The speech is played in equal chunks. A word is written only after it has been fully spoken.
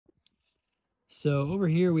So over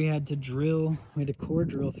here we had to core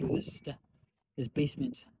drill through this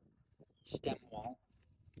basement stem wall,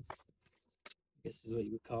 I guess is what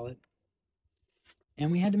you would call it. And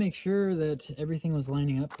we had to make sure that everything was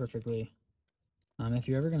lining up perfectly. If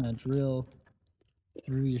you're ever gonna drill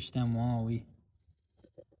through your stem wall, you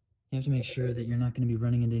have to make sure that you're not gonna be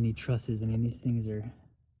running into any trusses. I mean, these things are,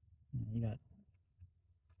 you got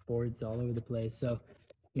boards all over the place, so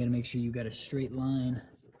you gotta make sure you got a straight line.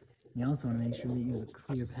 You also want to make sure that you have a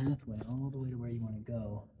clear pathway all the way to where you want to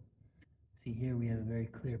go. See, here we have a very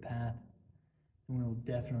clear path, and we will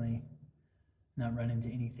definitely not run into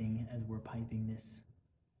anything as we're piping this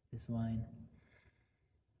line.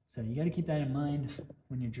 So you got to keep that in mind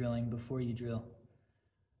when you're drilling, before you drill.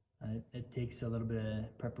 It takes a little bit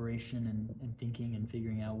of preparation and thinking and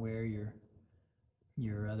figuring out where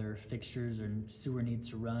your other fixtures or sewer needs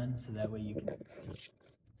to run, so that way you can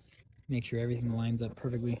make sure everything lines up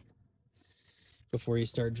perfectly before you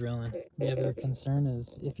start drilling. The other concern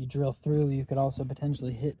is if you drill through, you could also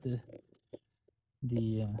potentially hit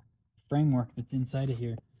the framework that's inside of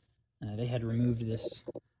here. They had removed this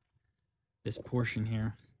portion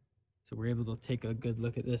here, so we're able to take a good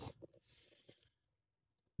look at this.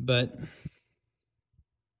 But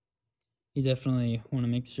you definitely want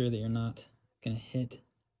to make sure that you're not going to hit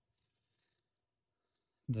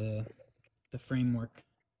the framework.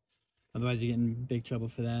 Otherwise you get in big trouble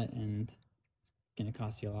for that, and it's going to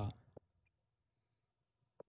cost you a lot.